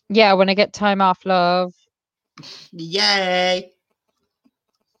 Yeah, when I get time off, love. Yay.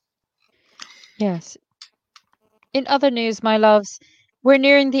 Yes. In other news, my loves, we're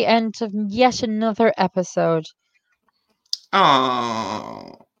nearing the end of yet another episode.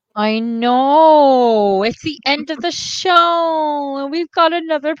 Oh. I know. It's the end of the show, and we've got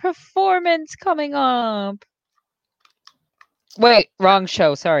another performance coming up. Wait, wrong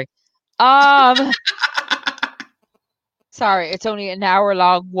show. Sorry. Sorry, it's only an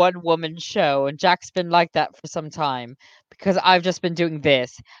hour-long one-woman show, and Jack's been like that for some time because I've just been doing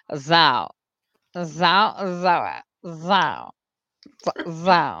this. Zow. Zow, zow, zow.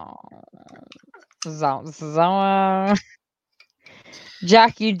 Zow. Zow, zow.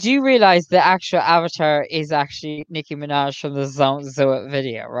 Jack, you do realize the actual avatar is actually Nicki Minaj from the Zow Zoa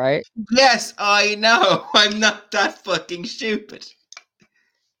video, right? Yes, I know. I'm not that fucking stupid.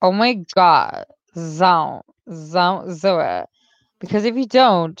 Oh my god. Zow. Zow Zoa. Because if you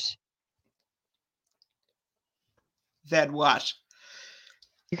don't, Then what?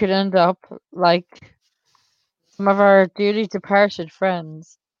 you could end up like some of our dearly departed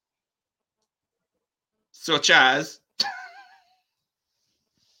friends. Such as?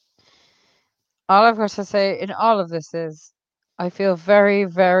 All I've got to say in all of this is I feel very,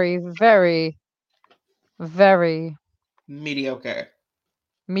 very, very, very Mediocre.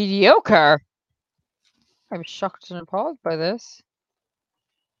 mediocre. I'm shocked and appalled by this.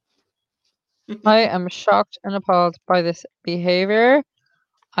 I am shocked and appalled by this behavior.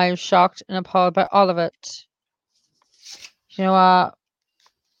 I'm shocked and appalled by all of it. You know what?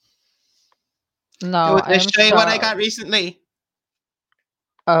 No, I am show you what I shocked. got recently.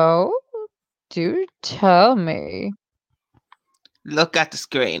 Oh, do tell me. Look at the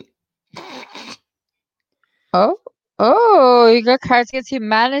screen. Oh, you got Cards Against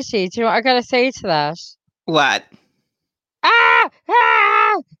Humanity. Do you know what I gotta say to that? What? Ah!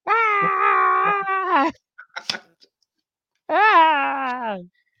 Ah! Ah! Ah!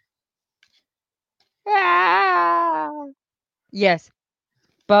 Ah! Yes.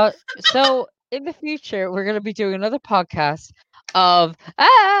 But so in the future, we're going to be doing another podcast of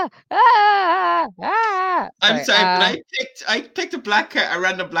I'm Sorry, sorry, but I picked a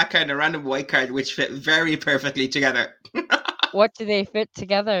random black card and a random white card, which fit very perfectly together. what do they fit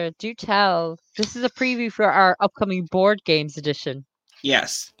together? Do tell. This is a preview for our upcoming board games edition.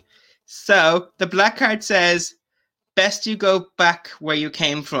 Yes. So the black card says, "Best you go back where you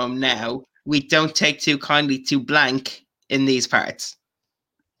came from now. We don't take too kindly to blank in these parts."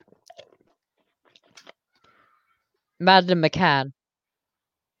 Madeline McCann.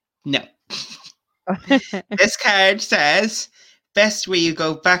 No. This card says, best where you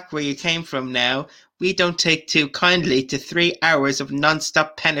go back where you came from now. We don't take too kindly to 3 hours of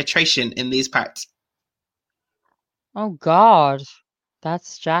non-stop penetration in these parts. Oh God,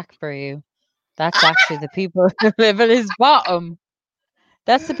 that's Jack for you. That's actually the people who live in his bottom.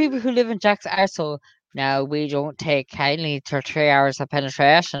 That's the people who live in Jack's arsehole. Now we don't take kindly to 3 hours of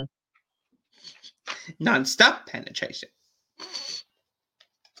penetration. Non-stop penetration.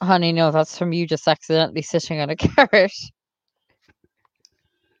 Honey, no, that's from you just accidentally sitting on a carrot.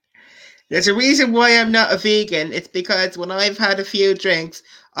 There's a reason why I'm not a vegan. It's because when I've had a few drinks,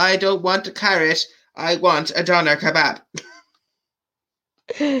 I don't want a carrot. I want a doner kebab.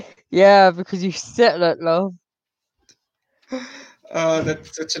 Yeah, because you sit on it, love. Oh,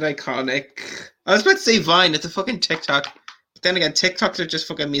 that's such an iconic. I was about to say Vine. It's a fucking TikTok. But then again, TikToks are just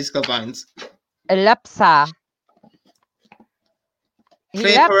fucking musical vines. Ellipsa.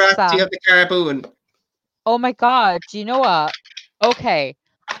 Play Parati of the Caraboon. Oh my God, do you know what? Okay,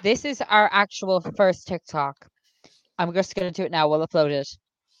 this is our actual first TikTok. I'm just gonna do it now. We'll upload it.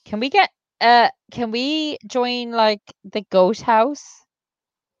 Can we join like the goat house?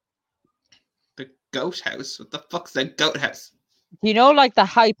 The goat house? What the fuck's the goat house? You know, like the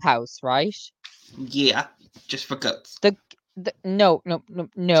hype house, right? Yeah, just for goats. No.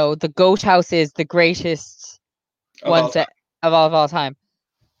 The goat house is the greatest ones of all time.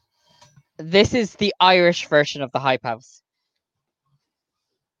 This is the Irish version of the hype house.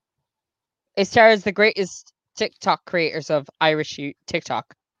 It stars the greatest TikTok creators of Irish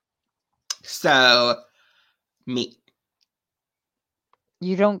TikTok. So, me.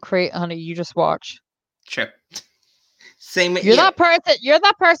 You don't create, honey. You just watch. True. Same. You're that person. You're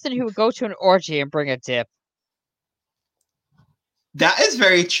that person who would go to an orgy and bring a dip. That is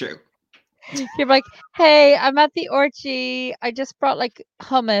very true. You're like, hey, I'm at the orgy. I just brought like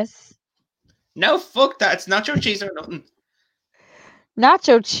hummus. No, fuck that. It's nacho cheese or nothing.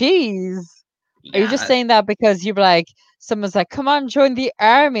 Nacho cheese. Yeah. Are you just saying that because you're like, someone's like, come on, join the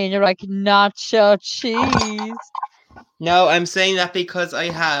army, and you're like, nacho cheese? No, I'm saying that because I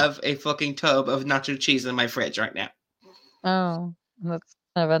have a fucking tub of nacho cheese in my fridge right now. Oh, that's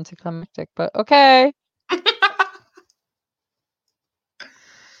kind of anticlimactic, but okay.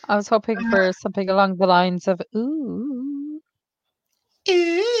 I was hoping for something along the lines of ooh.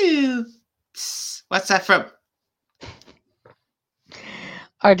 Ooh. What's that from?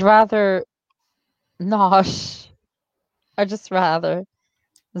 I'd rather not. I'd just rather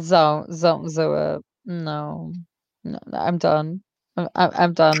Zoa. No, I'm done.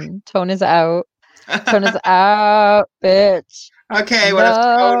 I'm done. Tone is out. Tone is out, bitch. Okay, well, if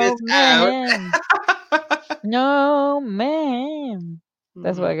Tone is out. No, ma'am.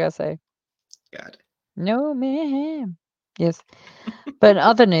 That's what I gotta say. God. No, ma'am. Yes. But in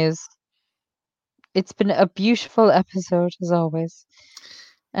other news, it's been a beautiful episode as always.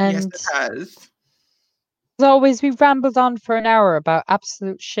 And yes, it has. As always, we rambled on for an hour about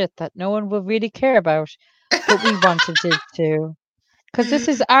absolute shit that no one will really care about, but we wanted to. Because this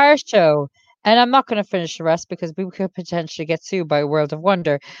is our show. And I'm not going to finish the rest because we could potentially get sued by World of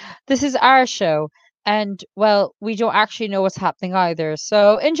Wonder. This is our show. And, well, we don't actually know what's happening either.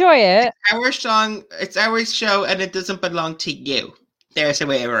 So enjoy it. It's our song. It's our show, and it doesn't belong to you. There's a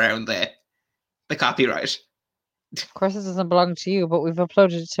way around the copyright. Of course, it doesn't belong to you, but we've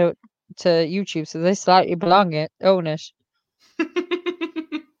uploaded it to YouTube, so they slightly own it.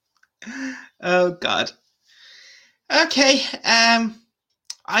 Oh God. Okay.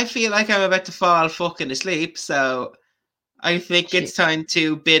 I feel like I'm about to fall fucking asleep, so I think it's time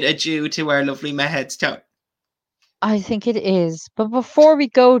to bid adieu to our lovely Mehead's Tone. I think it is. But before we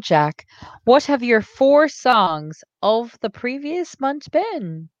go, Jack, what have your 4 songs of the previous month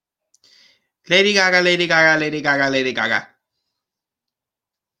been? Lady Gaga, Lady Gaga, Lady Gaga, Lady Gaga.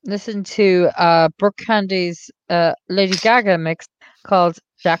 Listen to Brooke Candy's Lady Gaga mix called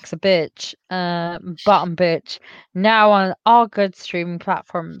Jack's a Bitch, Bottom Bitch, now on all good streaming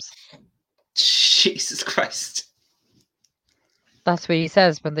platforms. Jesus Christ. That's what he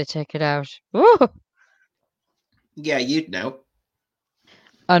says when they take it out. Woo! Yeah, you'd know.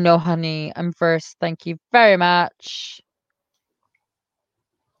 Oh no, honey, I'm first. Thank you very much.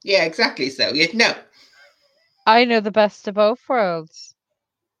 Yeah, exactly so. You'd know. I know the best of both worlds.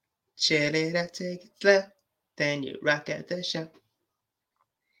 Chill it out, take it slow, then you rock out the show.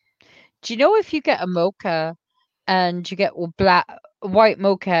 Do you know if you get a mocha and you get white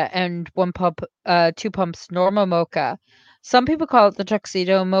mocha and 2 pumps normal mocha, some people call it the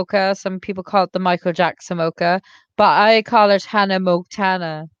tuxedo mocha, some people call it the Michael Jackson mocha, but I call it Hannah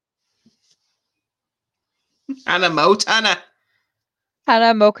Montana. Hannah Montana.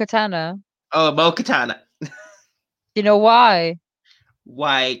 Hannah Mokatana. Oh, Mo Katana. You know why?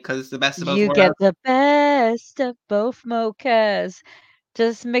 Why? Because the best of both You get worlds. the best of both mochas.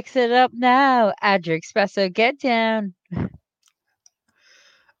 Just mix it up now. Add your espresso. Get down.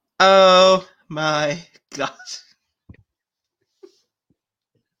 Oh my god.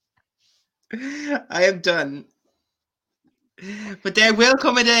 I am done. But there will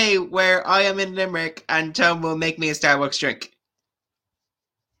come a day where I am in Limerick and Tom will make me a Starbucks drink.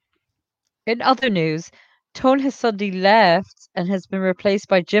 In other news, Tone has suddenly left and has been replaced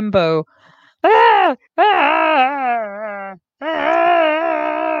by Jimbo. Ah! Ah!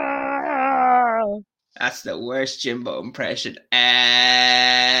 Ah! That's the worst Jimbo impression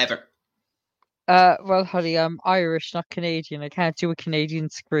ever. Well, honey, I'm Irish, not Canadian. I can't do a Canadian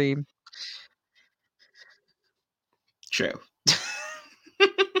scream. True.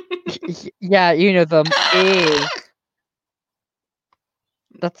 Yeah, you know them. Eh.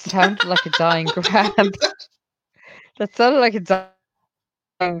 That sounded like a dying crab. That sounded like a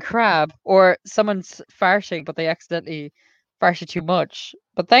dying crab. Or someone's farting, but they accidentally farted too much.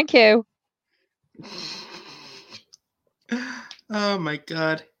 But thank you. Oh my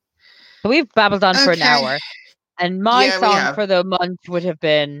god. So we've babbled on for an Okay. hour. And my Yeah, we song have. for the month would have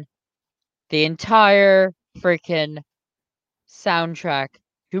been the entire freaking soundtrack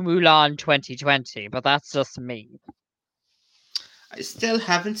to Mulan 2020. But that's just me. I still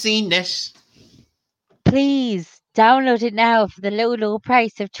haven't seen it. Please download it now for the low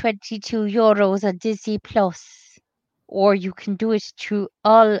price of €22 on Disney Plus. Or you can do it through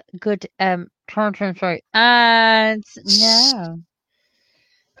all good sorry. And no.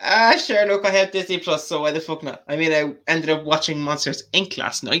 Sure, look, I have Disney Plus, so why the fuck not? I mean, I ended up watching Monsters Inc.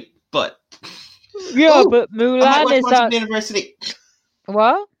 last night, but... Yeah, Ooh, but I might Mulan watch is Monsters on. University.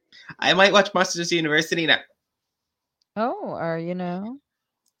 What? I might watch Monsters University now. Oh, or you know.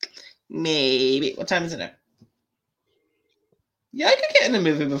 Maybe. What time is it now? Yeah, I could get in a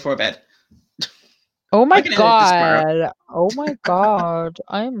movie before bed. Oh my I can edit this tomorrow. god. Oh my god.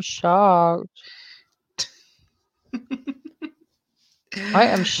 I am shocked. I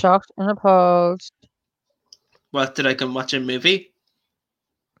am shocked and appalled. What, did I come watch a movie?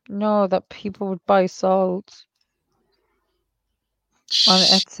 No, that people would buy salt on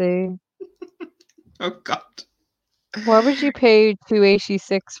Etsy. Oh god. Why would you pay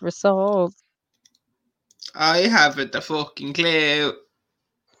 $2.86 for salt? I haven't a fucking clue.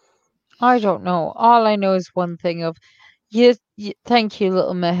 I don't know. All I know is one thing of thank you,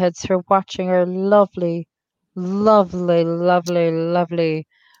 little Meheads, for watching our lovely, lovely, lovely, lovely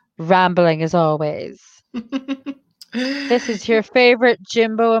rambling as always. This is your favorite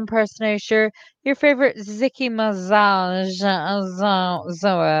Jimbo impersonator, your favorite Ziki Mazal,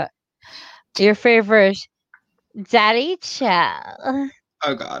 Zoa, your favorite Daddy Chow,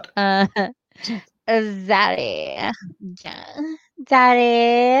 Oh god. Daddy,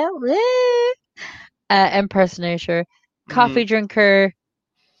 Daddy, woo, impersonator, coffee drinker,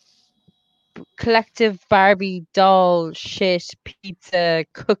 collective Barbie doll shit, pizza,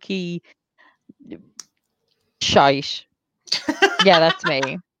 cookie, shite. Yeah, that's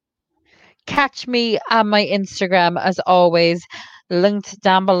me. Catch me on my Instagram as always, linked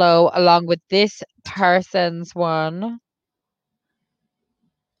down below, along with this person's one.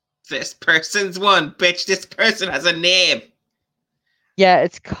 This person's one. Bitch, this person has a name. Yeah,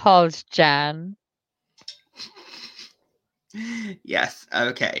 it's called Jan. Yes,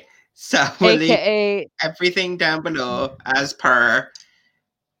 okay. So we'll leave AKA everything down below as per.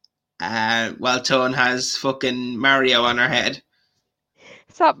 Well, Tone has fucking Mario on her head.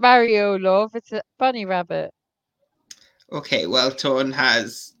 it's not Mario, love. It's a bunny rabbit. Okay, well, Tone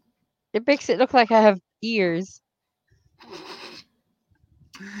has. It makes it look like I have ears.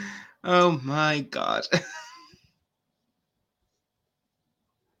 Oh my god.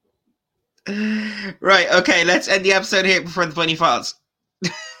 Right, okay, let's end the episode here before the bunny falls.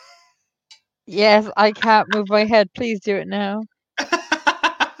 Yes, I can't move my head. Please do it now.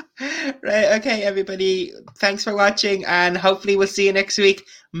 Right, okay, everybody. Thanks for watching, and hopefully we'll see you next week.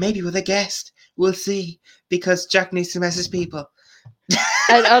 Maybe with a guest. We'll see. Because Jack needs to message people.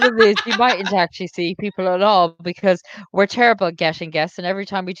 And out of this, you mightn't actually see people at all because we're terrible at getting guests, and every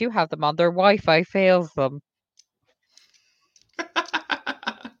time we do have them on, their Wi-Fi fails them.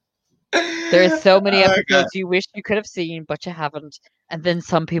 There's so many Oh, God. episodes you wish you could have seen, but you haven't. And then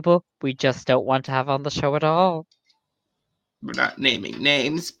some people we just don't want to have on the show at all. We're not naming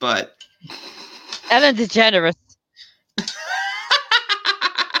names, but. Ellen DeGeneres.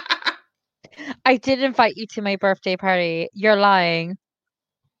 I did invite you to my birthday party. You're lying.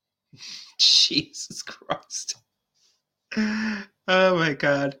 Jesus Christ. Oh my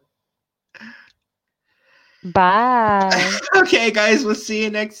god. Bye. Okay, guys, we'll see you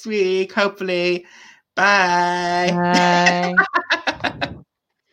next week. Hopefully. Bye. Bye.